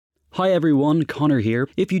Hi everyone, Connor here.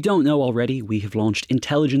 If you don't know already, we have launched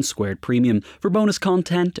Intelligence Squared Premium. For bonus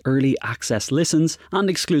content, early access listens, and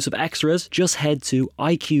exclusive extras, just head to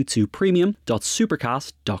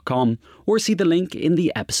iq2premium.supercast.com or see the link in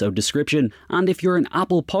the episode description. And if you're an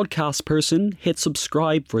Apple Podcasts person, hit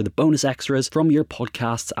subscribe for the bonus extras from your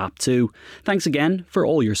podcasts app too. Thanks again for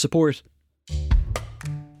all your support.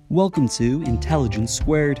 Welcome to Intelligence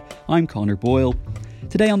Squared. I'm Connor Boyle.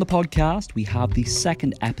 Today on the podcast, we have the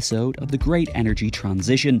second episode of The Great Energy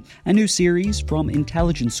Transition, a new series from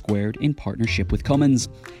Intelligence Squared in partnership with Cummins.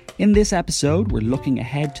 In this episode, we're looking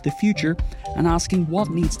ahead to the future and asking what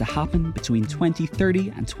needs to happen between 2030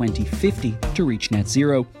 and 2050 to reach net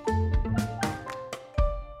zero.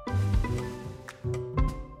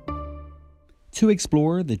 To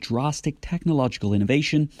explore the drastic technological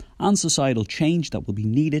innovation and societal change that will be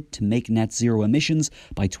needed to make net zero emissions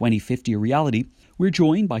by 2050 a reality, we're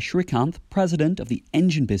joined by Srikanth, President of the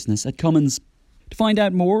Engine Business at Cummins. To find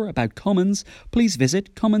out more about Cummins, please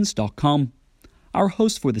visit cummins.com. Our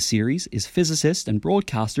host for the series is physicist and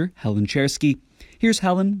broadcaster Helen Czerski. Here's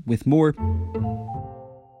Helen with more.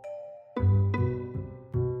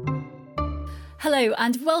 Hello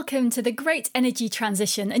and welcome to The Great Energy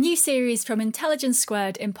Transition, a new series from Intelligence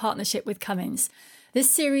Squared in partnership with Cummins. This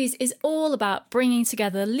series is all about bringing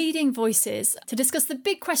together leading voices to discuss the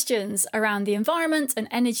big questions around the environment and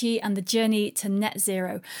energy and the journey to net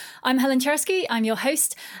zero. I'm Helen Czerski, I'm your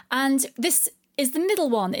host, and this is the middle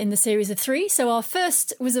one in the series of three. So our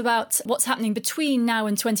first was about what's happening between now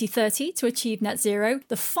and 2030 to achieve net zero.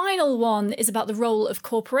 The final one is about the role of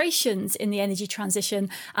corporations in the energy transition.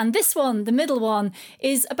 And this one, the middle one,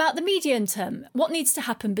 is about the medium term. What needs to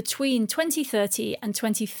happen between 2030 and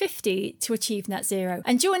 2050 to achieve net zero?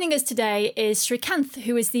 And joining us today is Srikanth,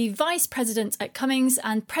 who is the Vice President at Cummins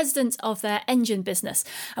and President of their engine business.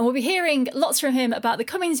 And we'll be hearing lots from him about the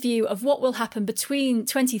Cummins view of what will happen between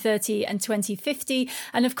 2030 and 2050.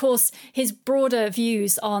 And of course, his broader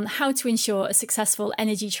views on how to ensure a successful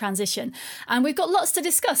energy transition. And we've got lots to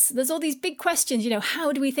discuss. There's all these big questions,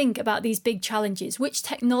 how do we think about these big challenges? Which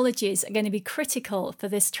technologies are going to be critical for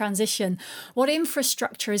this transition? What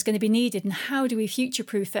infrastructure is going to be needed and how do we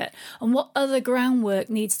future-proof it? And what other groundwork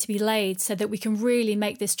needs to be laid so that we can really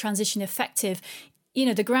make this transition effective?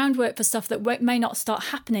 The groundwork for stuff that may not start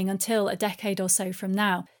happening until a decade or so from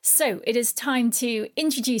now. So it is time to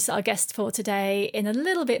introduce our guest for today in a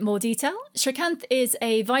little bit more detail. Srikanth is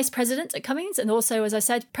a Vice President at Cummins and also, as I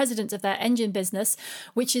said, President of their engine business,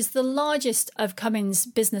 which is the largest of Cummins'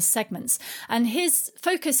 business segments. And his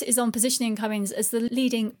focus is on positioning Cummins as the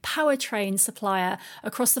leading powertrain supplier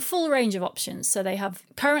across the full range of options. So they have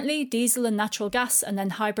currently diesel and natural gas and then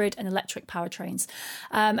hybrid and electric powertrains.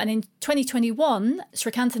 And in 2021,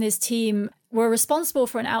 Srikanth and his team were responsible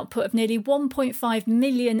for an output of nearly 1.5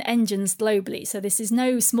 million engines globally. So this is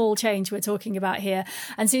no small change we're talking about here.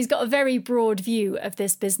 And so he's got a very broad view of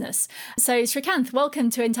this business. So Srikanth, welcome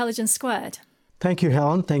to Intelligence Squared. Thank you,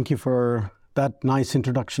 Helen. Thank you for that nice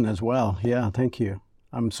introduction as well. Yeah, thank you.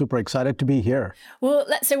 I'm super excited to be here. Well,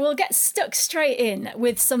 we'll get stuck straight in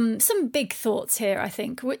with some big thoughts here, I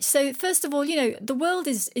think. So first of all, the world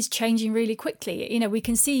is changing really quickly. We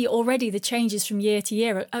can see already the changes from year to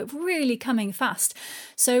year are really coming fast.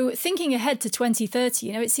 So thinking ahead to 2030,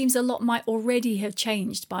 it seems a lot might already have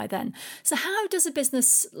changed by then. So how does a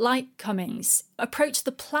business like Cummins approach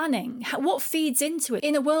the planning? What feeds into it?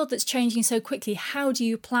 In a world that's changing so quickly, how do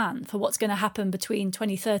you plan for what's going to happen between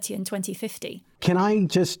 2030 and 2050? Can I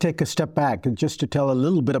just take a step back just to tell a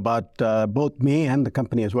little bit about both me and the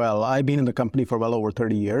company as well? I've been in the company for well over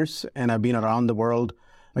 30 years, and I've been around the world.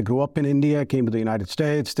 I grew up in India, came to the United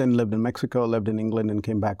States, then lived in Mexico, lived in England, and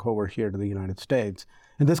came back over here to the United States.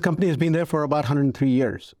 And this company has been there for about 103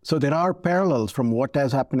 years. So there are parallels from what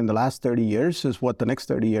has happened in the last 30 years is what the next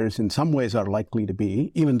 30 years in some ways are likely to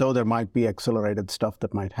be, even though there might be accelerated stuff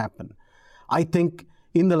that might happen. I think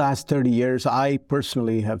in the last 30 years, I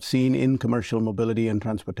personally have seen in commercial mobility and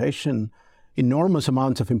transportation enormous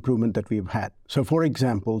amounts of improvement that we've had. So for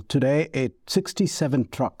example, today, 67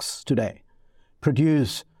 trucks today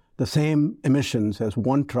produce the same emissions as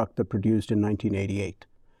one truck that produced in 1988,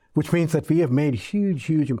 which means that we have made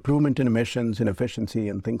huge improvement in emissions and efficiency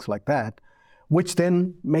and things like that, which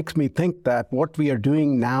then makes me think that what we are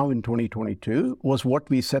doing now in 2022 was what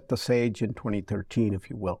we set the stage in 2013, if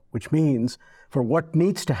you will, which means for what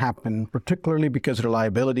needs to happen, particularly because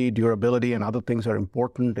reliability, durability, and other things are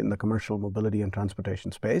important in the commercial mobility and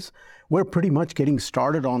transportation space, we're pretty much getting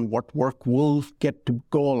started on what work will get to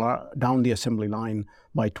go down the assembly line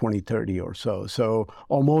by 2030 or so. So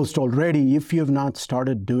almost already, if you have not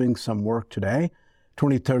started doing some work today,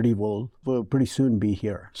 2030 will pretty soon be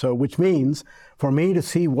here. So which means for me to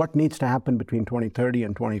see what needs to happen between 2030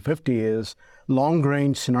 and 2050 is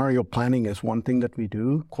long-range scenario planning is one thing that we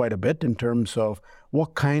do quite a bit in terms of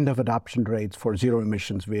what kind of adoption rates for zero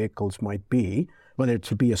emissions vehicles might be, whether it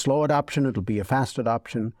will be a slow adoption, it'll be a fast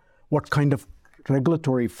adoption, what kind of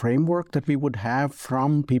regulatory framework that we would have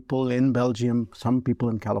from people in Belgium, some people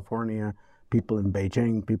in California, people in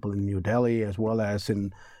Beijing, people in New Delhi, as well as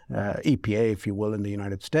in EPA, if you will, in the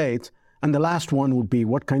United States. And the last one would be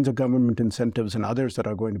what kinds of government incentives and others that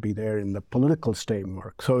are going to be there in the political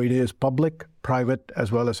framework. So it is public, private,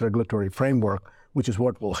 as well as regulatory framework, which is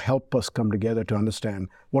what will help us come together to understand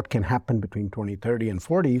what can happen between 2030 and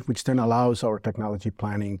 40, which then allows our technology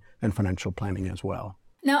planning and financial planning as well.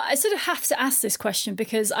 Now, I sort of have to ask this question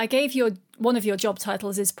because I gave one of your job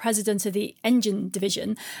titles as president of the engine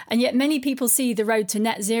division, and yet many people see the road to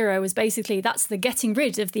net zero as basically that's the getting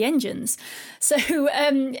rid of the engines. So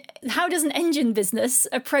how does an engine business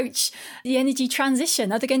approach the energy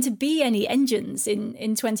transition? Are there going to be any engines in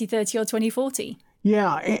 2030 or 2040?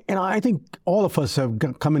 Yeah, and I think all of us have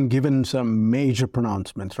come and given some major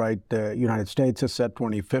pronouncements, right? The United States has said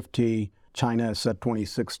 2050. China has said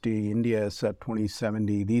 2060, India has said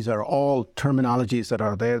 2070. These are all terminologies that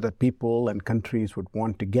are there that people and countries would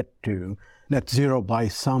want to get to net zero by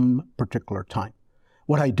some particular time.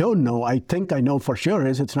 What I don't know, I think I know for sure,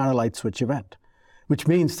 is it's not a light switch event, which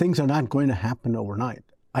means things are not going to happen overnight.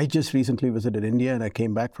 I just recently visited India and I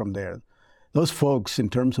came back from there. Those folks, in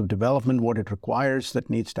terms of development, what it requires that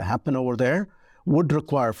needs to happen over there, would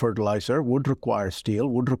require fertilizer, would require steel,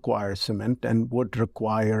 would require cement, and would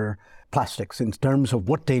require plastics in terms of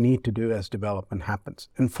what they need to do as development happens.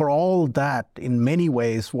 And for all that, in many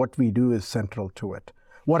ways, what we do is central to it.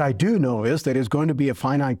 What I do know is there is going to be a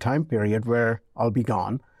finite time period where I'll be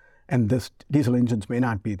gone, and this diesel engines may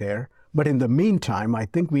not be there. But in the meantime, I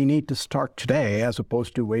think we need to start today as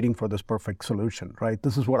opposed to waiting for this perfect solution, right?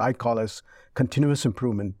 This is what I call as continuous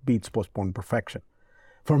improvement beats postponed perfection.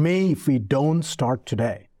 For me, if we don't start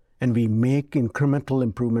today and we make incremental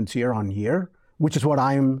improvements year on year, which is what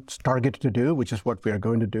I'm targeted to do, which is what we are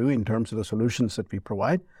going to do in terms of the solutions that we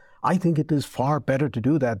provide, I think it is far better to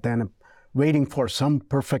do that than waiting for some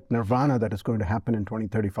perfect nirvana that is going to happen in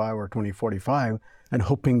 2035 or 2045 and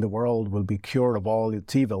hoping the world will be cured of all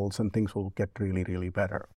its evils and things will get really, really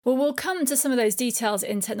better. Well, we'll come to some of those details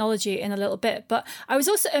in technology in a little bit, but I was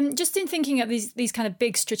also just in thinking of these kind of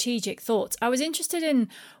big strategic thoughts. I was interested in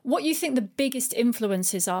what you think the biggest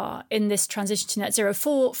influences are in this transition to net zero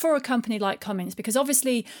for a company like Cummins, because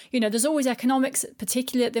obviously, there's always economics,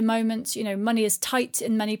 particularly at the moment. Money is tight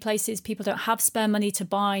in many places. People don't have spare money to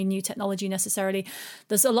buy new technology necessarily.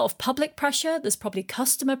 There's a lot of public pressure. There's probably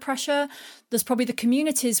customer pressure. There's probably the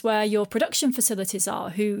communities where your production facilities are,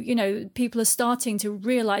 who, people are starting to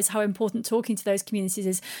realize how important talking to those communities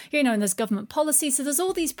is, and there's government policy. So there's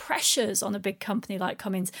all these pressures on a big company like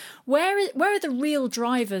Cummins. Where are the real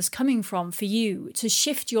drivers coming from for you to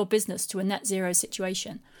shift your business to a net zero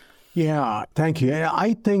situation? Yeah, thank you.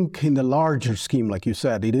 I think in the larger scheme, like you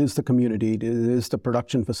said, it is the community, it is the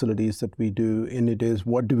production facilities that we do, and it is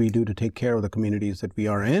what do we do to take care of the communities that we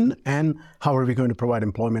are in, and how are we going to provide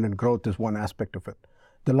employment and growth is one aspect of it.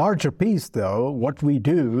 The larger piece, though, what we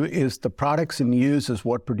do is the products in use is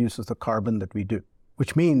what produces the carbon that we do,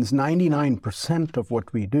 which means 99% of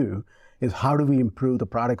what we do is how do we improve the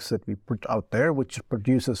products that we put out there, which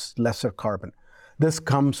produces lesser carbon. This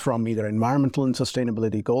comes from either environmental and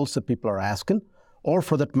sustainability goals that people are asking, or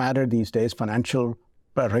for that matter these days, financial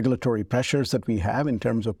regulatory pressures that we have in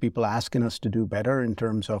terms of people asking us to do better in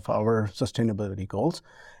terms of our sustainability goals,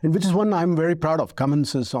 and which is one I'm very proud of.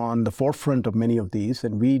 Cummins is on the forefront of many of these,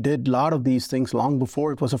 and we did a lot of these things long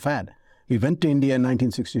before it was a fad. We went to India in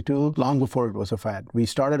 1962, long before it was a fad. We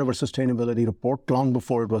started our sustainability report long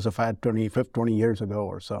before it was a fad 20 years ago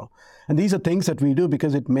or so. And these are things that we do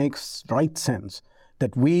because it makes right sense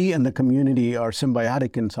that we and the community are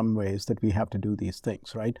symbiotic in some ways, that we have to do these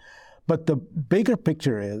things, right? But the bigger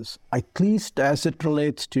picture is, at least as it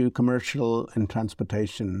relates to commercial and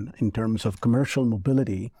transportation, in terms of commercial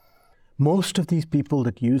mobility, most of these people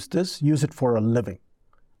that use this use it for a living.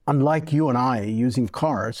 Unlike you and I using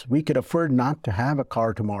cars, we could afford not to have a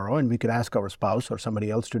car tomorrow and we could ask our spouse or somebody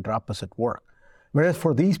else to drop us at work. Whereas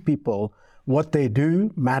for these people, what they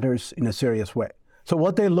do matters in a serious way. So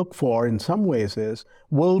what they look for in some ways is,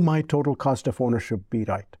 will my total cost of ownership be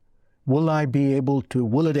right? Will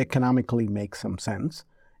it economically make some sense?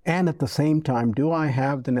 And at the same time, do I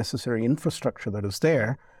have the necessary infrastructure that is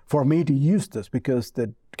there for me to use this? Because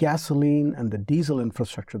the gasoline and the diesel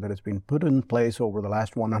infrastructure that has been put in place over the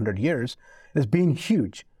last 100 years has been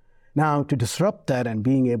huge. Now, to disrupt that and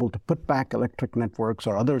being able to put back electric networks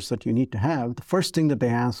or others that you need to have, the first thing that they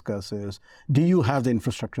ask us is, do you have the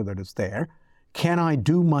infrastructure that is there? Can I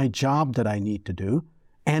do my job that I need to do?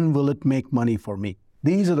 And will it make money for me?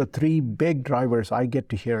 These are the three big drivers I get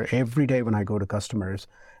to hear every day when I go to customers.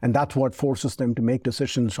 And that's what forces them to make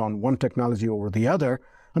decisions on one technology over the other.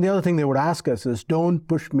 And the other thing they would ask us is, don't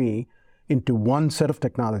push me into one set of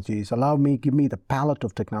technologies. Give me the palette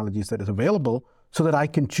of technologies that is available so that I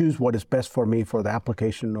can choose what is best for me for the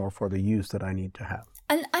application or for the use that I need to have.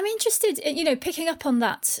 And I'm interested, picking up on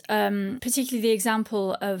that, particularly the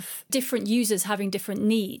example of different users having different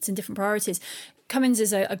needs and different priorities. Cummins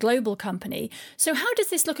is a global company. So how does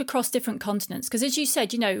this look across different continents? Because as you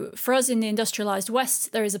said, for us in the industrialized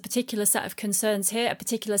West, there is a particular set of concerns here, a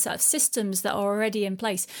particular set of systems that are already in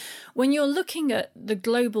place. When you're looking at the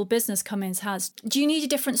global business Cummins has, do you need a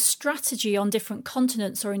different strategy on different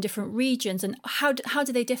continents or in different regions? And how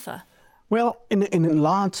do they differ? Well, in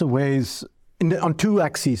lots of ways, on two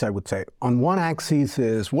axes, I would say. On one axis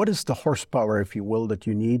is, what is the horsepower, if you will, that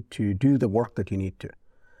you need to do the work that you need to?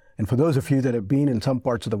 And for those of you that have been in some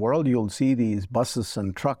parts of the world, you'll see these buses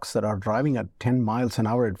and trucks that are driving at 10 miles an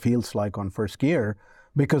hour, it feels like, on first gear,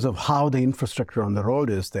 because of how the infrastructure on the road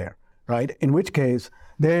is there, right? In which case,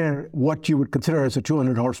 what you would consider as a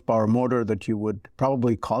 200 horsepower motor that you would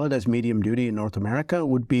probably call it as medium duty in North America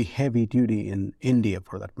would be heavy duty in India,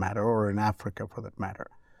 for that matter, or in Africa, for that matter.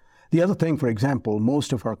 The other thing, for example,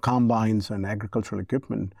 most of our combines and agricultural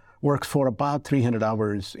equipment works for about 300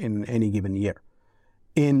 hours in any given year.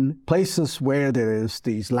 In places where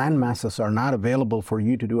these land masses are not available for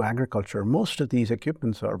you to do agriculture, most of these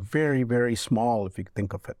equipments are very, very small, if you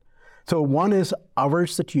think of it. So one is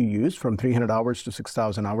hours that you use, from 300 hours to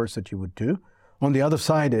 6,000 hours that you would do. On the other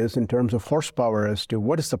side is in terms of horsepower as to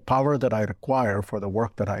what is the power that I require for the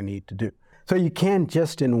work that I need to do. So you can't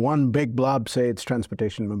just in one big blob say it's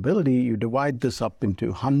transportation mobility. You divide this up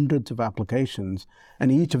into hundreds of applications,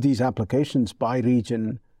 and each of these applications by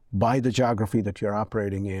region, by the geography that you're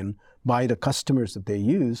operating in, by the customers that they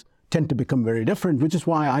use, tend to become very different, which is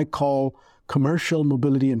why I call commercial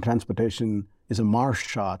mobility and transportation is a Mars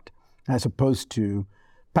shot, as opposed to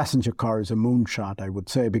passenger car is a moon shot, I would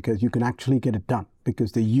say, because you can actually get it done,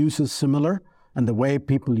 because the use is similar, and the way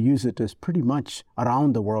people use it is pretty much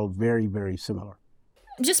around the world very, very similar.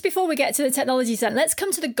 Just before we get to the technologies then, let's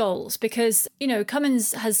come to the goals, because,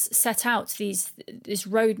 Cummins has set out this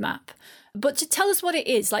roadmap. But to tell us what it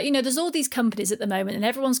is, there's all these companies at the moment and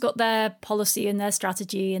everyone's got their policy and their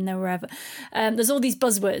strategy and their wherever. There's all these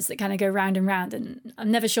buzzwords that kind of go round and round, and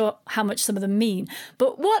I'm never sure how much some of them mean.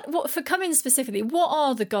 But what for Cummins specifically, what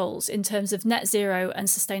are the goals in terms of net zero and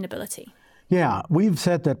sustainability? Yeah, we've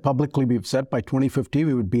said that publicly, by 2050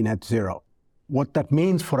 we would be net zero. What that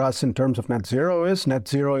means for us in terms of net zero is net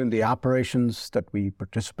zero in the operations that we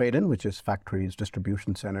participate in, which is factories,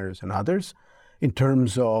 distribution centers, and others. In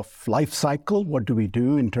terms of life cycle, what do we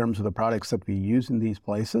do in terms of the products that we use in these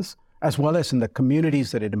places, as well as in the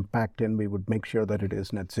communities that it impact in, we would make sure that it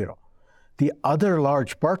is net zero. The other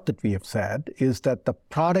large part that we have said is that the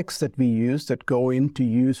products that we use that go into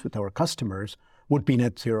use with our customers would be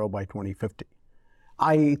net zero by 2050.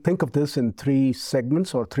 I think of this in three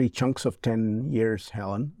segments or three chunks of 10 years,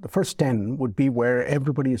 Helen. The first 10 would be where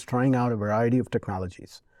everybody is trying out a variety of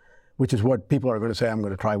technologies, which is what people are going to say, I'm going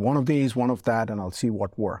to try one of these, one of that, and I'll see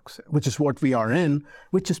what works, which is what we are in,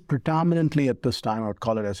 which is predominantly at this time, I would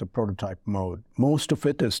call it as a prototype mode. Most of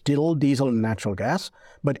it is still diesel and natural gas,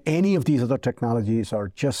 but any of these other technologies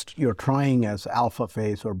are just, you're trying as alpha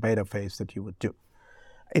phase or beta phase that you would do.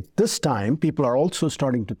 At this time, people are also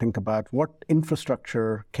starting to think about what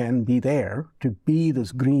infrastructure can be there to be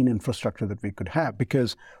this green infrastructure that we could have,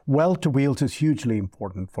 because well to wheels is hugely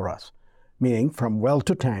important for us, meaning from well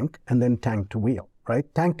to tank and then tank to wheel, right?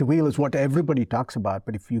 Tank to wheel is what everybody talks about,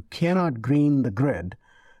 but if you cannot green the grid,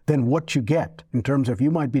 then what you get in terms of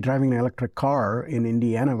you might be driving an electric car in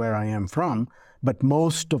Indiana, where I am from, but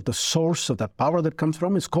most of the source of that power that comes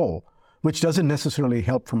from is coal, which doesn't necessarily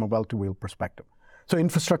help from a well to wheel perspective. So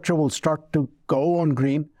infrastructure will start to go on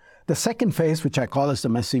green. The second phase, which I call as the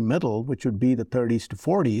messy middle, which would be the 30s to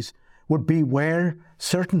 40s, would be where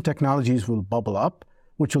certain technologies will bubble up,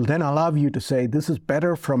 which will then allow you to say, this is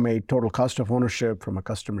better from a total cost of ownership, from a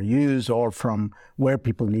customer use, or from where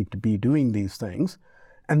people need to be doing these things.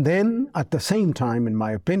 And then at the same time, in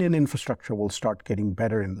my opinion, infrastructure will start getting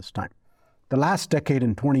better in this time. The last decade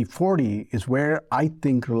in 2040 is where I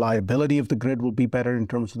think reliability of the grid will be better in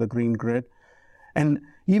terms of the green grid. And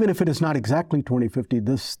even if it is not exactly 2050,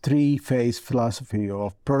 this three-phase philosophy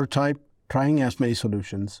of prototype, trying as many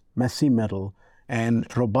solutions, messy middle, and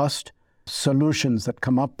robust solutions that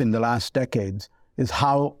come up in the last decades is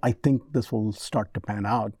how I think this will start to pan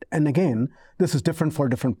out. And again, this is different for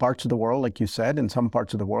different parts of the world. Like you said, in some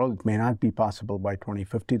parts of the world, it may not be possible by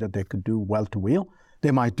 2050 that they could do well-to-wheel.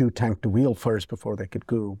 They might do tank-to-wheel first before they could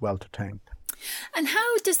go well-to-tank. And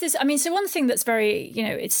how does this, I mean, so one thing that's very,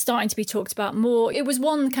 it's starting to be talked about more, it was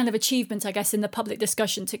one kind of achievement, I guess, in the public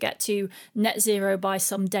discussion to get to net zero by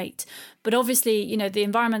some date. But obviously, the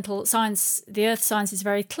environmental science, the earth science is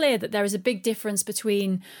very clear that there is a big difference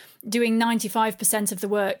between doing 95% of the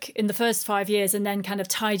work in the first 5 years and then kind of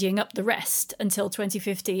tidying up the rest until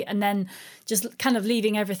 2050 and then just kind of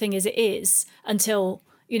leaving everything as it is until,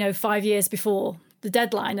 5 years before the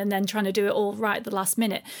deadline and then trying to do it all right at the last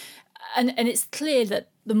minute. And it's clear that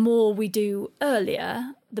the more we do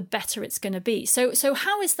earlier, the better it's going to be. So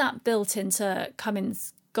how is that built into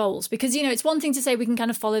Cummins' goals? Because, it's one thing to say we can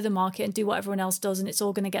kind of follow the market and do what everyone else does and it's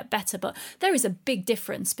all going to get better. But there is a big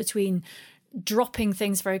difference between dropping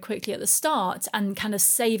things very quickly at the start and kind of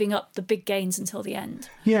saving up the big gains until the end.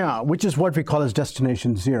 Yeah, which is what we call as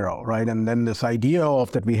destination zero, right? And then this idea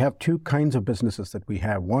of that we have two kinds of businesses that we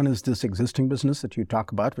have. One is this existing business that you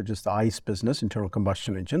talk about, which is the ICE business, internal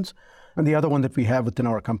combustion engines. And the other one that we have within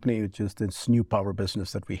our company, which is this new power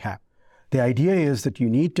business that we have. The idea is that you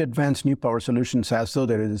need to advance new power solutions as though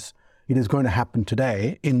it is going to happen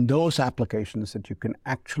today in those applications that you can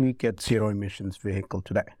actually get zero emissions vehicle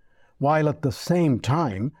today. While at the same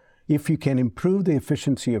time, if you can improve the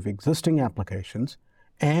efficiency of existing applications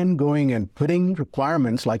and going and putting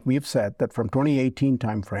requirements, like we've said, that from 2018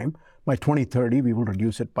 timeframe, by 2030, we will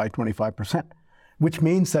reduce it by 25%, which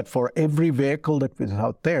means that for every vehicle that is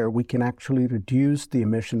out there, we can actually reduce the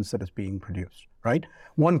emissions that is being produced, right?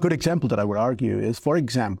 One good example that I would argue is, for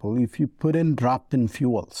example, if you put in drop-in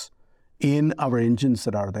fuels in our engines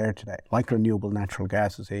that are there today, like renewable natural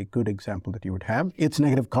gas is a good example that you would have, it's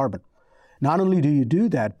negative carbon. Not only do you do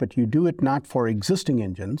that, but you do it not for existing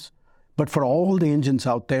engines, but for all the engines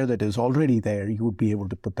out there that is already there, you would be able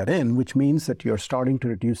to put that in, which means that you're starting to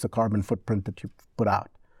reduce the carbon footprint that you put out.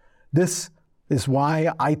 This is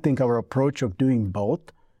why I think our approach of doing both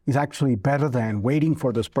is actually better than waiting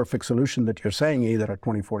for this perfect solution that you're saying, either at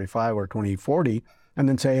 2045 or 2040, and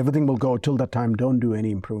then say everything will go till that time, don't do any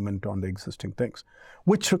improvement on the existing things.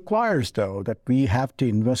 Which requires, though, that we have to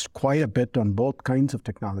invest quite a bit on both kinds of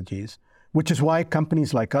technologies, which is why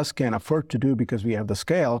companies like us can afford to do, because we have the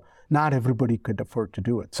scale. Not everybody could afford to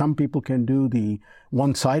do it. Some people can do the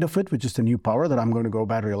one side of it, which is the new power, that I'm going to go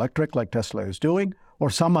battery electric like Tesla is doing, or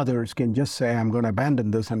some others can just say, I'm going to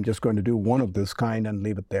abandon this, I'm just going to do one of this kind and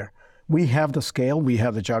leave it there. We have the scale, we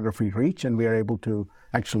have the geography reach, and we are able to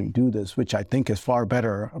actually do this, which I think is far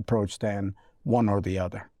better approach than one or the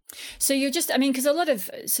other. So you're just, because a lot of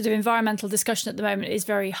sort of environmental discussion at the moment is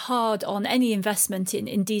very hard on any investment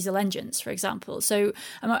in diesel engines, for example. So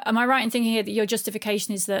am I right in thinking here that your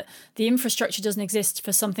justification is that the infrastructure doesn't exist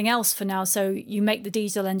for something else for now, so you make the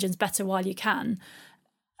diesel engines better while you can,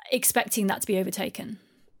 expecting that to be overtaken?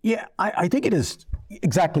 Yeah, I think it is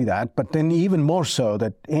exactly that, but then even more so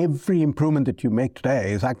that every improvement that you make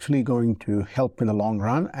today is actually going to help in the long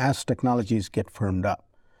run as technologies get firmed up.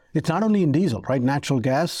 It's not only in diesel, right? Natural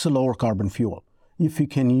gas is a lower carbon fuel. If you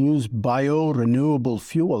can use bio-renewable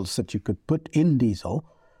fuels that you could put in diesel,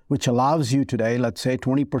 which allows you today, let's say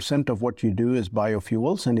 20% of what you do is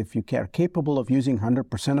biofuels, and if you are capable of using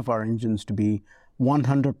 100% of our engines to be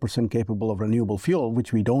 100% capable of renewable fuel,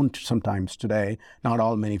 which we don't sometimes today, not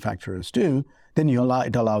all manufacturers do, then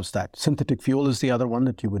it allows that. Synthetic fuel is the other one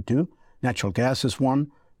that you would do. Natural gas is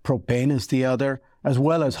one. Propane is the other, as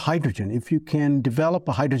well as hydrogen. If you can develop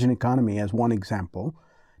a hydrogen economy as one example,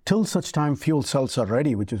 till such time fuel cells are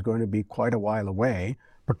ready, which is going to be quite a while away,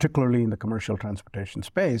 particularly in the commercial transportation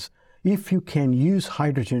space, if you can use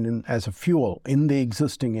hydrogen as a fuel in the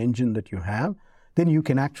existing engine that you have, then you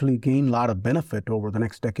can actually gain a lot of benefit over the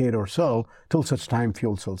next decade or so till such time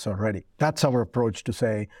fuel cells are ready. That's our approach to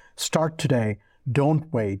say, start today,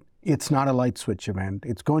 don't wait. It's not a light switch event.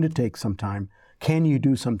 It's going to take some time. Can you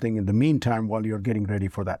do something in the meantime while you're getting ready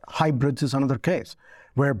for that? Hybrids is another case,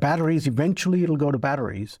 where batteries, eventually it'll go to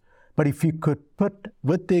batteries. But if you could put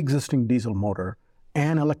with the existing diesel motor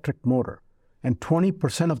an electric motor, and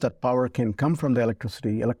 20% of that power can come from the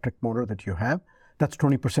electric motor that you have, that's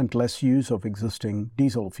 20% less use of existing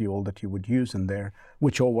diesel fuel that you would use in there,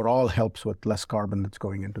 which overall helps with less carbon that's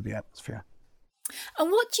going into the atmosphere.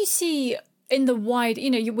 And what do you see in the wide,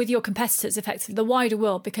 with your competitors, effectively, the wider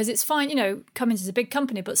world, because it's fine, Cummins is a big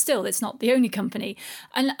company, but still, it's not the only company.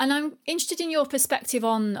 And I'm interested in your perspective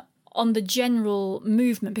on on the general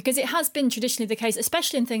movement? Because it has been traditionally the case,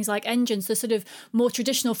 especially in things like engines, the sort of more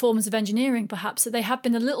traditional forms of engineering, perhaps, that they have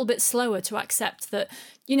been a little bit slower to accept that,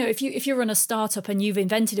 if you run a startup and you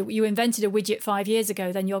invented a widget 5 years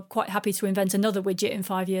ago, then you're quite happy to invent another widget in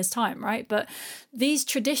 5 years' time, right? But these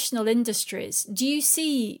traditional industries, do you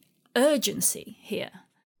see urgency here?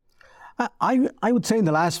 I would say in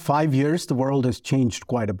the last 5 years, the world has changed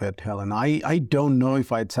quite a bit, Helen. I don't know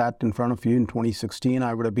if I'd sat in front of you in 2016,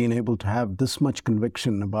 I would have been able to have this much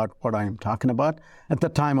conviction about what I'm talking about. At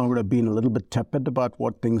that time, I would have been a little bit tepid about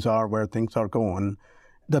what things are, where things are going.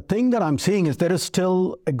 The thing that I'm seeing is there is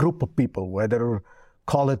still a group of people, whether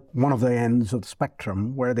call it one of the ends of the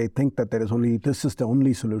spectrum, where they think that this is the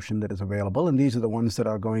only solution that is available, and these are the ones that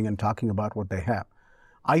are going and talking about what they have.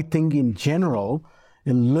 I think in general,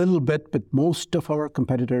 a little bit with most of our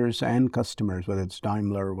competitors and customers, whether it's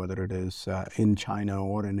Daimler, whether it is in China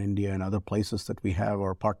or in India and other places that we have,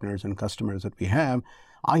 our partners and customers that we have,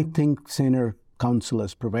 I think Saner Council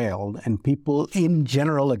has prevailed, and people in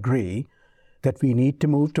general agree that we need to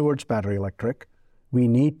move towards battery electric, we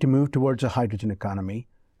need to move towards a hydrogen economy,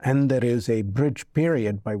 and there is a bridge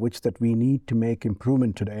period by which that we need to make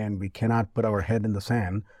improvement today, and we cannot put our head in the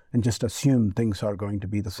sand and just assume things are going to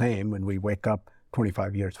be the same when we wake up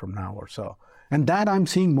 25 years from now or so. And that I'm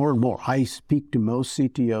seeing more and more. I speak to most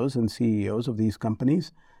CTOs and CEOs of these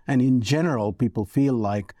companies, and in general, people feel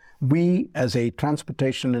like we as a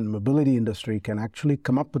transportation and mobility industry can actually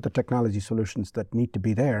come up with the technology solutions that need to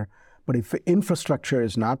be there. But if infrastructure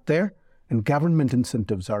is not there and government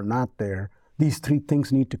incentives are not there, these three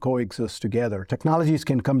things need to coexist together. Technologies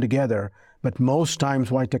can come together, but most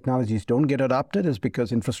times why technologies don't get adopted is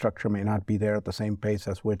because infrastructure may not be there at the same pace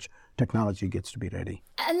as which technology gets to be ready.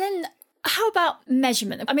 And then how about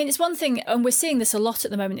measurement? I mean, it's one thing, and we're seeing this a lot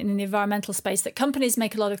at the moment in the environmental space, that companies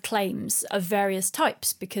make a lot of claims of various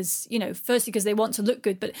types because, firstly, because they want to look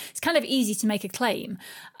good, but it's kind of easy to make a claim.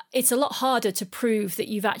 It's a lot harder to prove that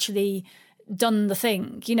you've actually done the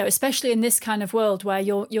thing, especially in this kind of world where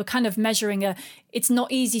you're kind of measuring it's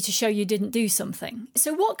not easy to show you didn't do something.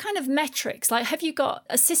 So what kind of metrics, have you got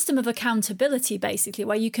a system of accountability basically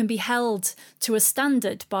where you can be held to a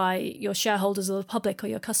standard by your shareholders or the public or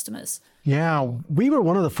your customers? Yeah, we were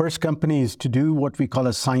one of the first companies to do what we call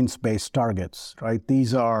as science-based targets, right?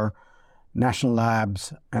 These are national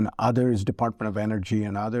labs and others, Department of Energy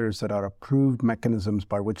and others that are approved mechanisms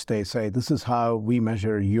by which they say, this is how we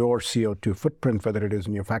measure your CO2 footprint, whether it is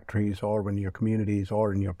in your factories or in your communities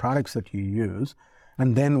or in your products that you use.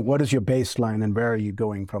 And then what is your baseline and where are you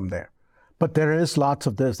going from there? But there is lots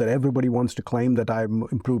of this that everybody wants to claim that I've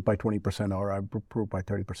improved by 20% or I've improved by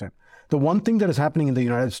 30%. The one thing that is happening in the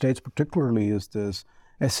United States particularly is this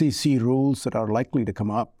SEC rules that are likely to come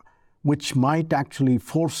up, which might actually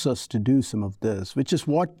force us to do some of this, which is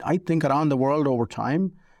what I think around the world over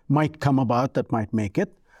time might come about that might make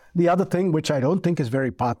it. The other thing, which I don't think is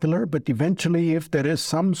very popular, but eventually if there is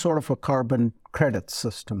some sort of a carbon credit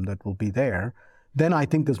system that will be there, then I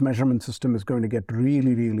think this measurement system is going to get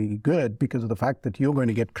really, really good because of the fact that you're going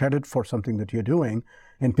to get credit for something that you're doing,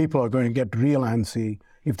 and people are going to get real antsy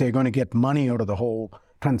if they're going to get money out of the whole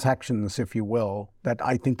transactions, if you will. That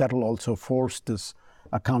I think that will also force this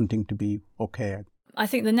accounting to be okay. I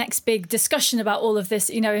think the next big discussion about all of this,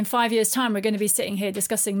 in 5 years' time, we're going to be sitting here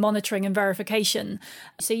discussing monitoring and verification.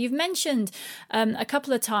 So you've mentioned a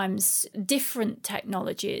couple of times different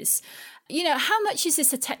technologies. How much is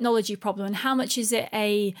this a technology problem and how much is it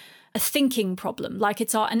a thinking problem, like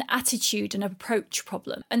it's an attitude and approach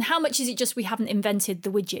problem? And how much is it just we haven't invented the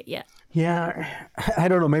widget yet? Yeah, I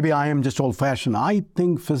don't know. Maybe I am just old-fashioned. I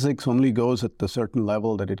think physics only goes at the certain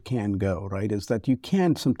level that it can go, right? Is that you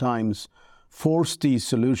can't sometimes force these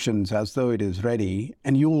solutions as though it is ready,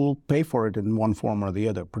 and you will pay for it in one form or the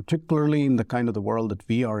other, particularly in the kind of the world that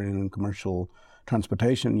we are in commercial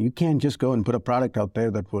transportation. You can't just go and put a product out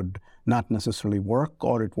there that would not necessarily work,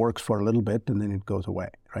 or it works for a little bit and then it goes away,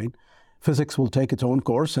 right? Physics will take its own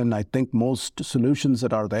course, and I think most solutions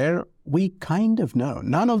that are there, we kind of know.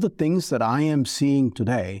 None of the things that I am seeing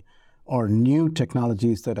today are new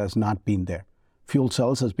technologies that has not been there. Fuel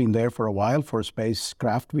cells has been there for a while. For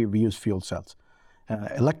spacecraft, we've used fuel cells.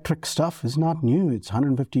 Electric stuff is not new. It's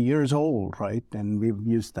 150 years old, right? And we've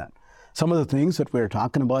used that. Some of the things that we're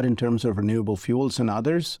talking about in terms of renewable fuels and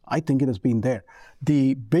others, I think it has been there.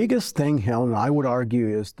 The biggest thing, Helen, I would argue,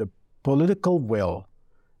 is the political will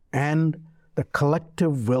and the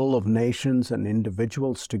collective will of nations and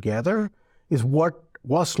individuals together is what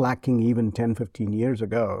was lacking even 10, 15 years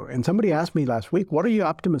ago. And somebody asked me last week, what are you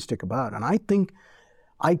optimistic about? And I think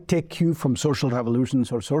I take cue from social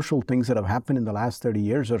revolutions or social things that have happened in the last 30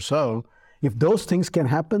 years or so. If those things can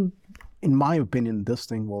happen, in my opinion, this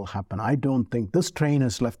thing will happen. I don't think this train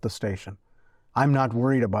has left the station. I'm not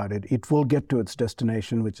worried about it. It will get to its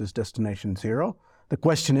destination, which is destination zero. The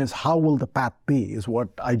question is, how will the path be, is what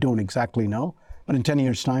I don't exactly know. But in 10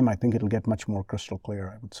 years' time, I think it'll get much more crystal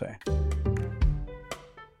clear, I would say.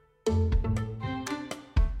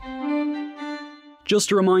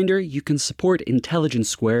 Just a reminder, you can support Intelligence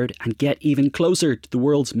Squared and get even closer to the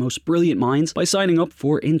world's most brilliant minds by signing up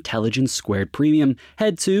for Intelligence Squared Premium.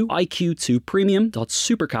 Head to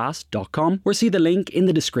iq2premium.supercast.com or see the link in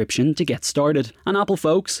the description to get started. And Apple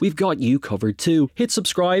folks, we've got you covered too. Hit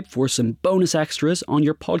subscribe for some bonus extras on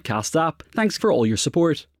your podcast app. Thanks for all your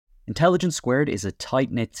support. Intelligence Squared is a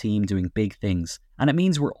tight-knit team doing big things, and it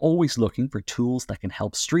means we're always looking for tools that can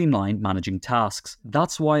help streamline managing tasks.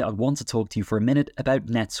 That's why I want to talk to you for a minute about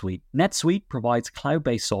NetSuite. NetSuite provides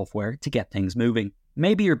cloud-based software to get things moving.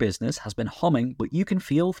 Maybe your business has been humming, but you can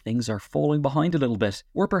feel things are falling behind a little bit.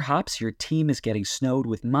 Or perhaps your team is getting snowed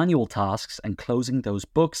with manual tasks and closing those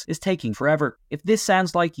books is taking forever. If this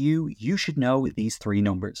sounds like you should know these three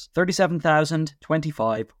numbers. 37,000,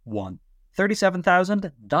 25, 1. 37,000,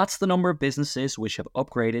 that's the number of businesses which have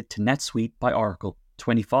upgraded to NetSuite by Oracle.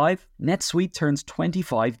 25, NetSuite turns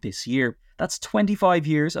 25 this year. That's 25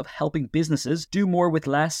 years of helping businesses do more with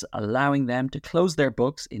less, allowing them to close their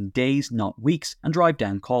books in days, not weeks, and drive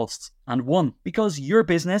down costs. And 1, because your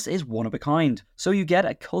business is one of a kind. So you get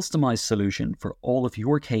a customized solution for all of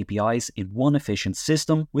your KPIs in one efficient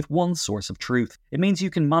system with one source of truth. It means you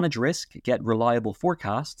can manage risk, get reliable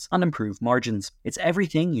forecasts, and improve margins. It's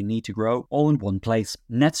everything you need to grow all in one place.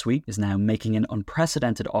 NetSuite is now making an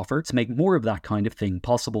unprecedented offer to make more of that kind of thing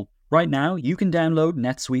possible. Right now, you can download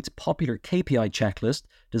NetSuite's popular KPI checklist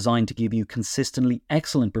designed to give you consistently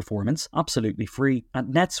excellent performance absolutely free at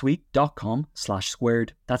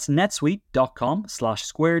netsuite.com/squared. That's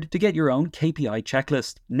netsuite.com/squared to get your own KPI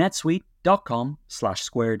checklist.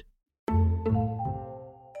 netsuite.com/squared.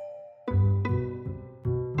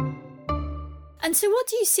 And so what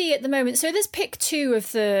do you see at the moment? So there's pick 2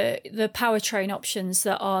 of the powertrain options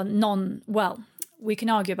that are we can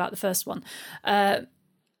argue about the first one.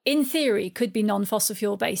 In theory, could be non-fossil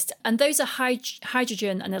fuel based. And those are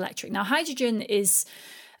hydrogen and electric. Now, hydrogen is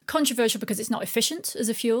controversial because it's not efficient as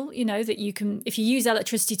a fuel, that you can, if you use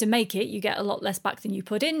electricity to make it, you get a lot less back than you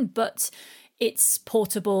put in, but it's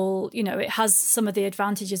portable, it has some of the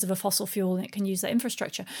advantages of a fossil fuel and it can use that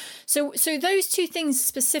infrastructure. So those two things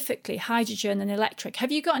specifically, hydrogen and electric,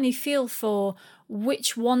 have you got any feel for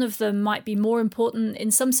which one of them might be more important in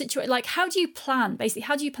some situation? Like, how do you plan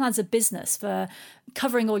as a business for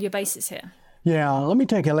covering all your bases here? Yeah, let me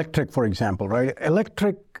take electric, for example, right?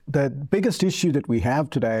 Electric, the biggest issue that we have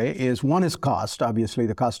today is, one is cost, obviously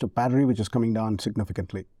the cost of battery, which is coming down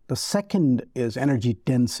significantly. The second is energy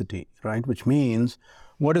density, right? Which means,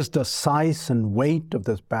 what is the size and weight of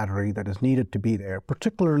this battery that is needed to be there?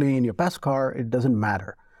 Particularly in your best car, it doesn't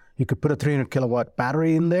matter. You could put a 300 kilowatt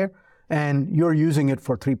battery in there, and you're using it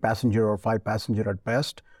for 3-passenger or 5-passenger at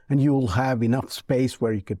best, and you'll have enough space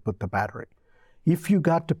where you could put the battery. If you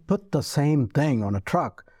got to put the same thing on a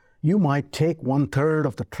truck, you might take 1/3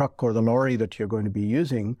 of the truck or the lorry that you're going to be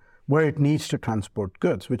using where it needs to transport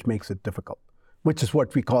goods, which makes it difficult, which is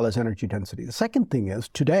what we call as energy density. The second thing is,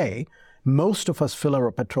 today, most of us fill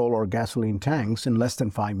our petrol or gasoline tanks in less than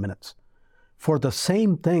 5 minutes. For the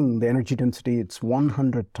same thing, the energy density, it's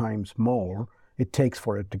 100 times more it takes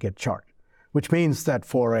for it to get charged, which means that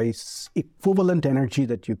for a equivalent energy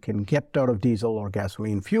that you can get out of diesel or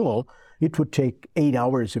gasoline fuel, it would take 8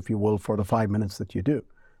 hours, if you will, for the 5 minutes that you do,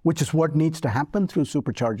 which is what needs to happen through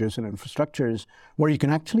superchargers and infrastructures, where you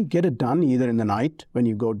can actually get it done either in the night when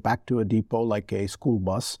you go back to a depot like a school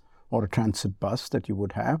bus or a transit bus that you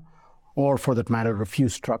would have, or for that matter,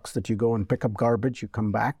 refuse trucks that you go and pick up garbage, you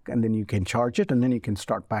come back, and then you can charge it, and then you can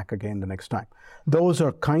start back again the next time. Those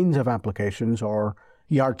are kinds of applications, or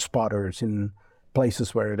yard spotters in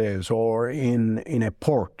places where it is, or in a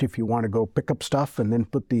port if you want to go pick up stuff and then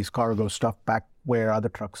put these cargo stuff back where other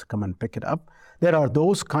trucks come and pick it up. There are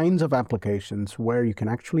those kinds of applications where you can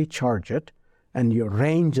actually charge it and your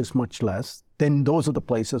range is much less. Then those are the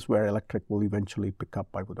places where electric will eventually pick up,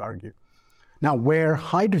 I would argue. Now, where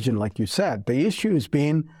hydrogen, like you said, the issue has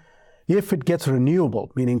been if it gets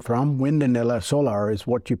renewable, meaning from wind and solar is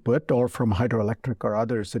what you put, or from hydroelectric or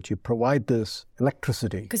others that you provide this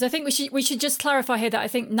electricity. Because I think we should just clarify here that I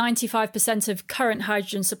think 95% of current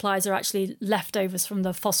hydrogen supplies are actually leftovers from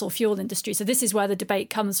the fossil fuel industry. So this is where the debate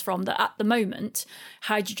comes from, that at the moment,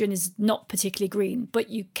 hydrogen is not particularly green, but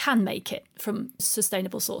you can make it from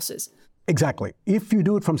sustainable sources. Exactly. If you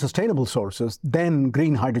do it from sustainable sources, then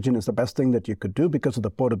green hydrogen is the best thing that you could do because of the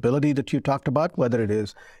portability that you talked about, whether it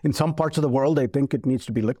is in some parts of the world, they think it needs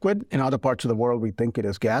to be liquid. In other parts of the world, we think it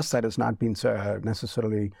is gas. That has not been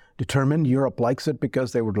necessarily determined. Europe likes it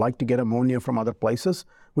because they would like to get ammonia from other places,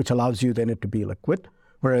 which allows you then it to be liquid.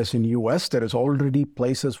 Whereas in the US, there is already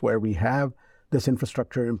places where we have this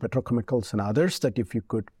infrastructure in petrochemicals and others that if you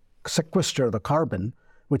could sequester the carbon,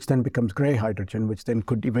 which then becomes gray hydrogen, which then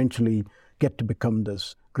could eventually get to become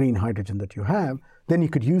this green hydrogen that you have, then you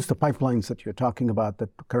could use the pipelines that you're talking about that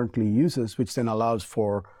currently uses, which then allows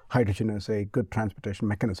for hydrogen as a good transportation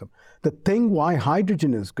mechanism. The thing why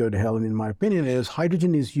hydrogen is good, Helen, in my opinion, is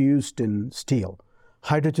hydrogen is used in steel.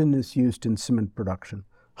 Hydrogen is used in cement production.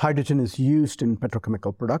 Hydrogen is used in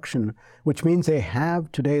petrochemical production, which means they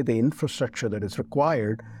have today the infrastructure that is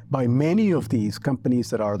required by many of these companies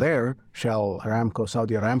that are there. Shell, Aramco,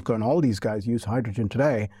 Saudi Aramco, and all these guys use hydrogen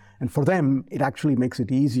today. And for them, it actually makes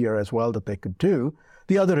it easier as well that they could do.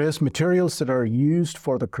 The other is materials that are used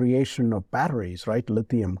for the creation of batteries, right?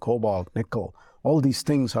 Lithium, cobalt, nickel. All these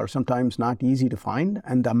things are sometimes not easy to find.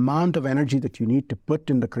 And the amount of energy that you need to put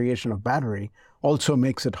in the creation of battery also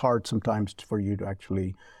makes it hard sometimes for you to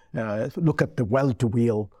actually look at the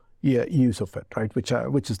well-to-wheel use of it, right?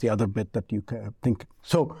 Which is the other bit that you can think.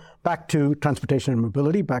 So back to transportation and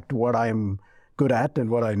mobility, back to what I'm good at and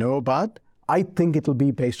what I know about. I think it'll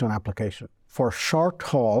be based on application. For short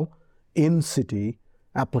haul, in-city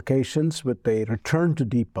applications with a return to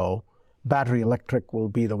depot, battery electric will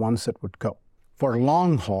be the ones that would go. For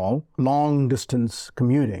long haul, long distance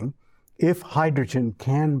commuting, if hydrogen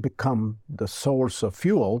can become the source of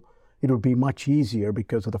fuel, it would be much easier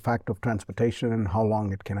because of the fact of transportation and how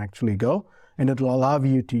long it can actually go. And it will allow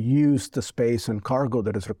you to use the space and cargo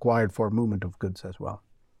that is required for movement of goods as well.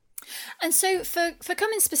 And so for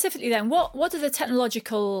Cummins specifically then, what are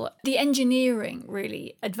the engineering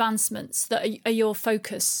really advancements that are your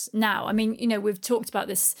focus now? I mean, we've talked about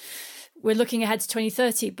this. We're looking ahead to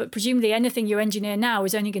 2030, but presumably anything you engineer now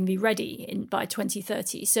is only going to be ready by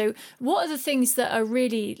 2030. So what are the things that are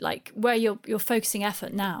really like where you're focusing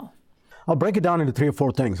effort now? I'll break it down into 3 or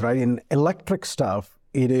 4 things, right? In electric stuff,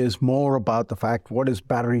 it is more about the fact, what is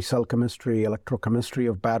battery cell chemistry, electrochemistry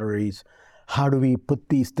of batteries? How do we put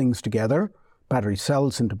these things together, battery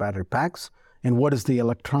cells into battery packs? And what is the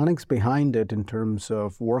electronics behind it in terms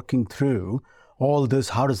of working through all this?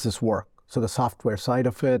 How does this work? So the software side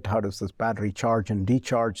of it, how does this battery charge and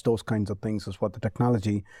decharge? Those kinds of things is what the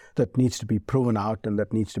technology that needs to be proven out and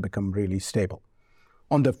that needs to become really stable.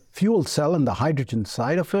 On the fuel cell and the hydrogen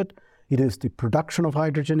side of it, it is the production of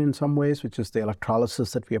hydrogen in some ways, which is the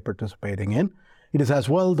electrolysis that we are participating in. It is as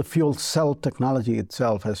well the fuel cell technology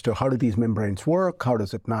itself as to how do these membranes work, how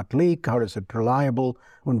does it not leak, how is it reliable,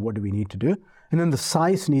 and what do we need to do. And then the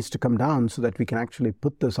size needs to come down so that we can actually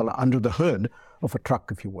put this under the hood of a truck,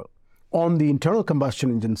 if you will. On the internal combustion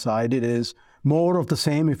engine side, it is more of the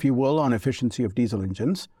same, if you will, on efficiency of diesel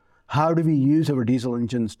engines. How do we use our diesel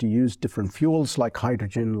engines to use different fuels like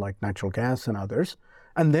hydrogen, like natural gas and others?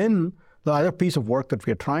 And then the other piece of work that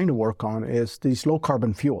we are trying to work on is these low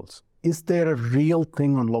carbon fuels. Is there a real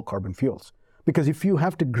thing on low carbon fuels? Because if you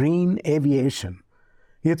have to green aviation,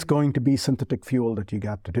 it's going to be synthetic fuel that you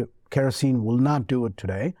got to do. Kerosene will not do it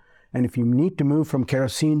today. And if you need to move from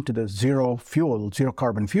kerosene to the zero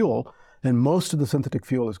carbon fuel, then most of the synthetic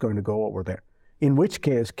fuel is going to go over there. In which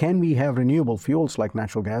case, can we have renewable fuels like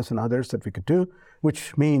natural gas and others that we could do,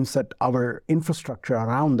 which means that our infrastructure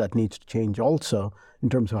around that needs to change also in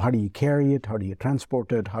terms of how do you carry it, how do you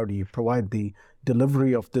transport it, how do you provide the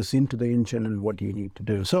delivery of this into the engine, and what do you need to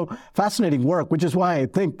do. So fascinating work, which is why I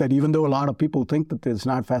think that even though a lot of people think that it's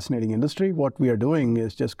not fascinating industry, what we are doing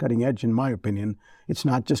is just cutting edge, in my opinion. It's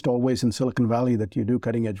not just always in Silicon Valley that you do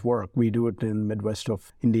cutting edge work. We do it in Midwest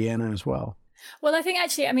of Indiana as well. Well, I think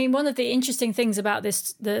actually, one of the interesting things about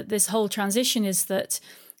this whole transition is that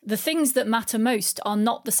the things that matter most are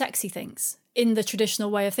not the sexy things in the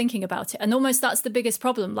traditional way of thinking about it. And almost that's the biggest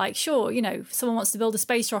problem. Like, sure, someone wants to build a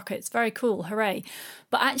space rocket. It's very cool. Hooray.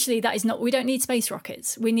 But actually, that is not, we don't need space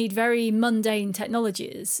rockets. We need very mundane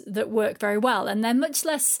technologies that work very well. And they're much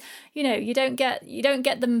less, you don't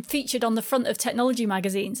get them featured on the front of technology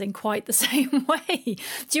magazines in quite the same way.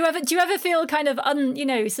 Do you ever feel kind of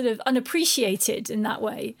sort of unappreciated in that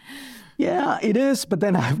way? Yeah, it is. But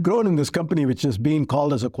then I've grown in this company, which is being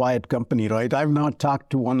called as a quiet company, right? I've not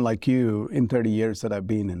talked to one like you in 30 years that I've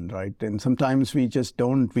been in, right? And sometimes we just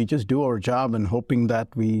do our job and hoping that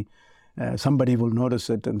we Somebody will notice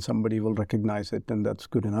it and somebody will recognize it, and that's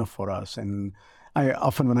good enough for us. And I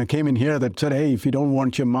often, when I came in here, that said, hey, if you don't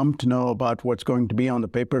want your mom to know about what's going to be on the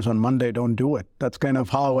papers on Monday, don't do it. That's kind of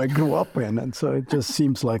how I grew up in. And so it just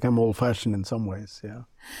seems like I'm old-fashioned in some ways, yeah.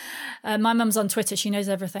 My mum's on Twitter. She knows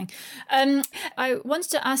everything. I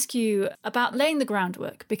wanted to ask you about laying the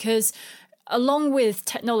groundwork, because along with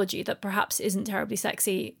technology that perhaps isn't terribly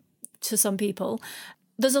sexy to some people,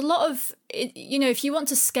 there's a lot of, if you want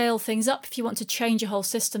to scale things up, if you want to change a whole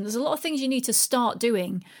system, there's a lot of things you need to start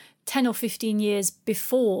doing 10 or 15 years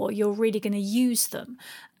before you're really going to use them.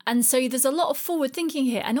 And so there's a lot of forward thinking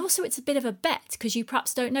here. And also it's a bit of a bet, because you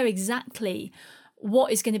perhaps don't know exactly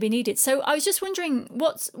what is going to be needed. So I was just wondering,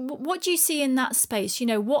 what do you see in that space?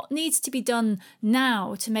 What needs to be done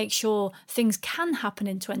now to make sure things can happen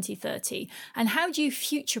in 2030? And how do you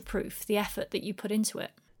future-proof the effort that you put into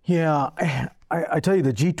it? Yeah, I tell you,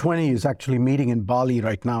 the G20 is actually meeting in Bali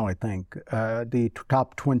right now, I think, the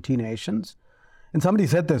top 20 nations. And somebody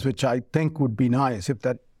said this, which I think would be nice, if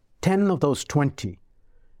that 10 of those 20,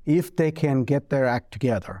 if they can get their act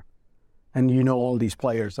together, and all these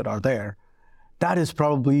players that are there, that is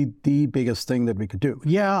probably the biggest thing that we could do.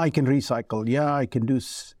 Yeah, I can recycle. Yeah, I can do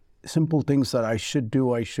simple things that I should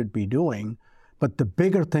be doing. But the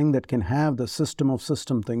bigger thing that can have the system of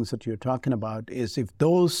system things that you're talking about is if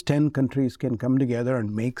those 10 countries can come together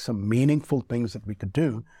and make some meaningful things that we could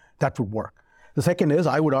do, that would work. The second is,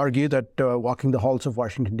 I would argue that walking the halls of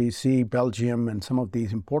Washington, D.C., Belgium, and some of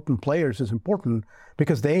these important players is important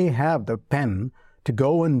because they have the pen to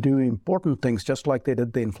go and do important things, just like they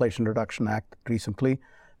did the Inflation Reduction Act recently,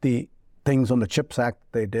 the things on the CHIPS Act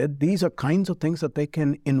they did. These are kinds of things that they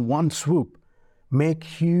can, in one swoop, make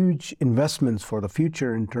huge investments for the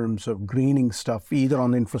future in terms of greening stuff, either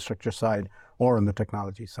on the infrastructure side or on the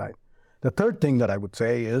technology side. The third thing that I would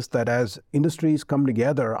say is that as industries come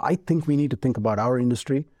together, I think we need to think about our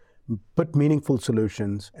industry, put meaningful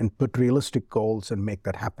solutions, and put realistic goals and make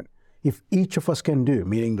that happen. If each of us can do,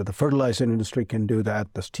 meaning that the fertilizer industry can do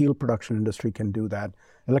that, the steel production industry can do that,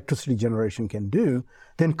 electricity generation can do,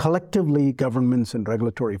 then collectively governments and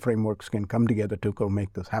regulatory frameworks can come together to go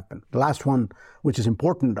make this happen. The last one, which is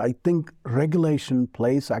important, I think regulation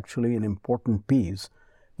plays actually an important piece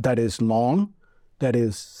that is long, that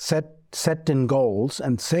is set in goals,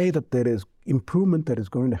 and say that there is improvement that is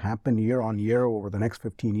going to happen year on year over the next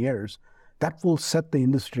 15 years. That will set the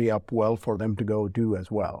industry up well for them to go do as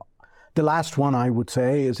well. The last one I would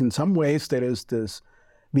say is, in some ways, there is this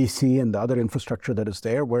VC and the other infrastructure that is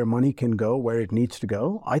there where money can go, where it needs to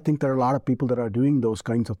go. I think there are a lot of people that are doing those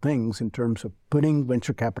kinds of things in terms of putting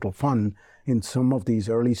venture capital fund in some of these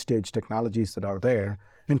early stage technologies that are there.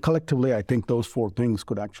 And collectively, I think those four things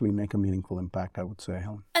could actually make a meaningful impact, I would say,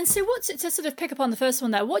 Helen. And so to sort of pick up on the first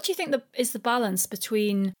one there, what do you think is the balance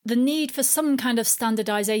between the need for some kind of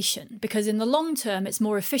standardization? Because in the long term, it's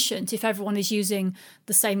more efficient if everyone is using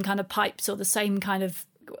the same kind of pipes or the same kind of,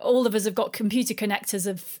 all of us have got computer connectors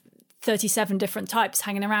of 37 different types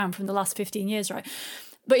hanging around from the last 15 years, right?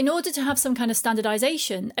 But in order to have some kind of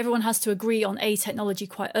standardization, everyone has to agree on a technology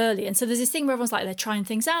quite early. And so there's this thing where everyone's like, they're trying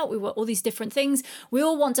things out. We want all these different things. We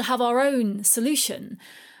all want to have our own solution.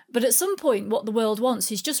 But at some point, what the world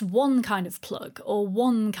wants is just one kind of plug or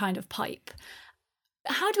one kind of pipe.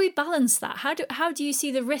 How do we balance that? How do you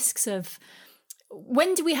see the risks of,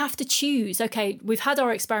 when do we have to choose? Okay, we've had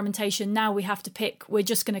our experimentation. Now we have to pick, we're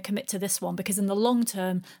just going to commit to this one because in the long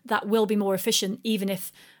term, that will be more efficient, even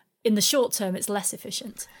if in the short term, it's less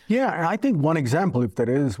efficient. Yeah, and I think one example, if there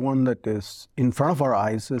is one that is in front of our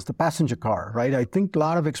eyes, is the passenger car, right? I think a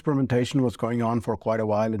lot of experimentation was going on for quite a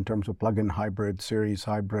while in terms of plug-in hybrid, series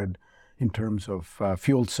hybrid, in terms of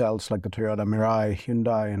fuel cells like the Toyota Mirai,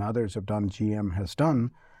 Hyundai, and others have done, GM has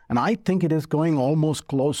done. And I think it is going almost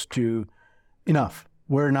close to enough.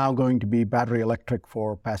 We're now going to be battery electric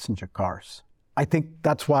for passenger cars. I think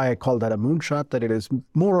that's why I call that a moonshot, that it is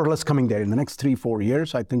more or less coming there in the next 3-4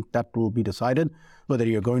 years. I think that will be decided, whether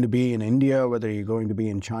you're going to be in India, whether you're going to be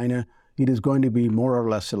in China, it is going to be more or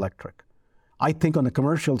less electric. I think on the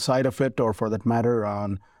commercial side of it, or for that matter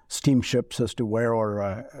on steamships as to where,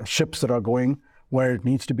 or ships that are going where it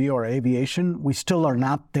needs to be, or aviation, we still are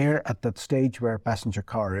not there at that stage where a passenger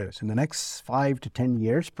car is. In the next 5 to 10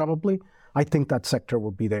 years, probably, I think that sector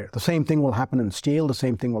will be there. The same thing will happen in steel. The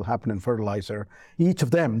same thing will happen in fertilizer. Each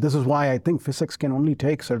of them. This is why I think physics can only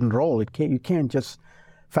take a certain role. You can't just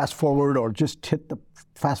fast forward or just hit the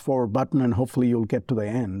fast forward button and hopefully you'll get to the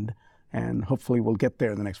end. And hopefully we'll get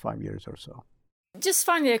there in the next 5 years or so. just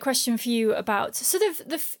finally, a question for you about sort of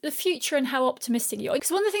the future and how optimistic you are.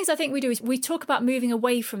 Because one of the things I think we do is we talk about moving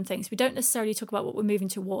away from things. We don't necessarily talk about what we're moving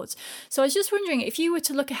towards. So I was just wondering, if you were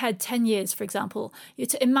to look ahead 10 years, for example,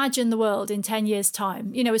 to imagine the world in 10 years'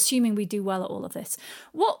 time, assuming we do well at all of this,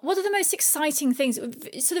 what are the most exciting things?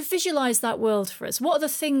 Sort of visualize that world for us. What are the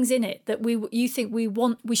things in it that you think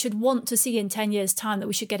we should want to see in 10 years' time, that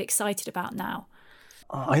we should get excited about now?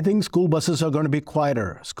 I think school buses are going to be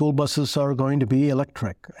quieter. School buses are going to be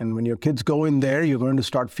electric. And when your kids go in there, you're going to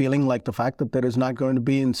start feeling like the fact that there is not going to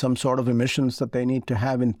be in some sort of emissions that they need to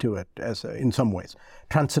have into it in some ways.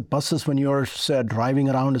 Transit buses, when you're driving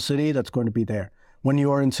around a city, that's going to be there. When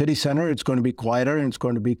you are in city center, it's going to be quieter and it's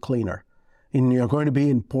going to be cleaner. And you're going to be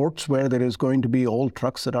in ports where there is going to be old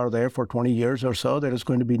trucks that are there for 20 years or so. There is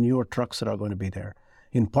going to be newer trucks that are going to be there.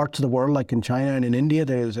 In parts of the world, like in China and in India,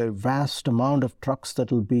 there is a vast amount of trucks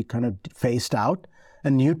that will be kind of phased out,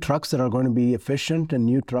 and new trucks that are going to be efficient and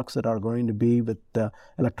new trucks that are going to be with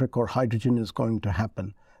electric or hydrogen is going to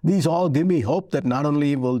happen. These all give me hope that not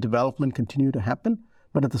only will development continue to happen,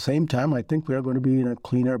 but at the same time, I think we are going to be in a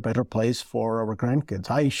cleaner, better place for our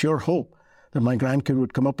grandkids. I sure hope that my grandkid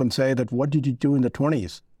would come up and say that, what did you do in the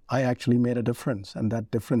 20s? I actually made a difference, and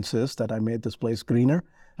that difference is that I made this place greener.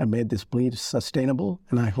 I made this place sustainable,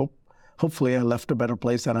 and hopefully I left a better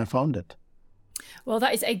place than I found it. Well,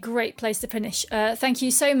 that is a great place to finish. Thank you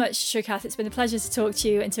so much, Shrikath. It's been a pleasure to talk to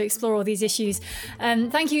you and to explore all these issues.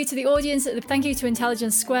 Thank you to the audience. Thank you to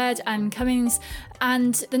Intelligence Squared and Cummins.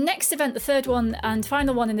 And the next event, the third one and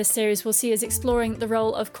final one in this series, we'll see us exploring the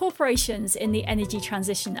role of corporations in the energy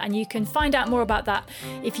transition. And you can find out more about that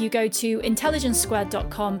if you go to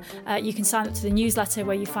intelligencesquared.com. You can sign up to the newsletter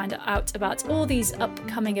where you find out about all these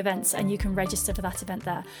upcoming events, and you can register for that event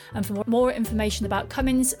there. And for more information about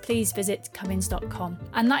Cummins, please visit Cummins.com.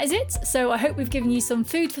 And that is it. So I hope we've given you some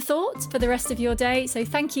food for thought for the rest of your day. So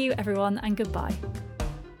thank you, everyone, and goodbye.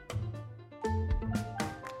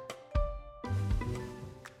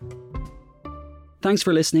 Thanks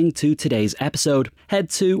for listening to today's episode. Head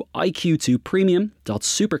to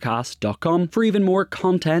iq2premium.supercast.com for even more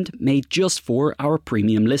content made just for our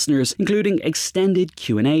premium listeners, including extended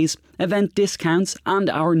Q&As, event discounts,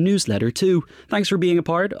 and our newsletter too. Thanks for being a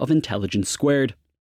part of Intelligence Squared.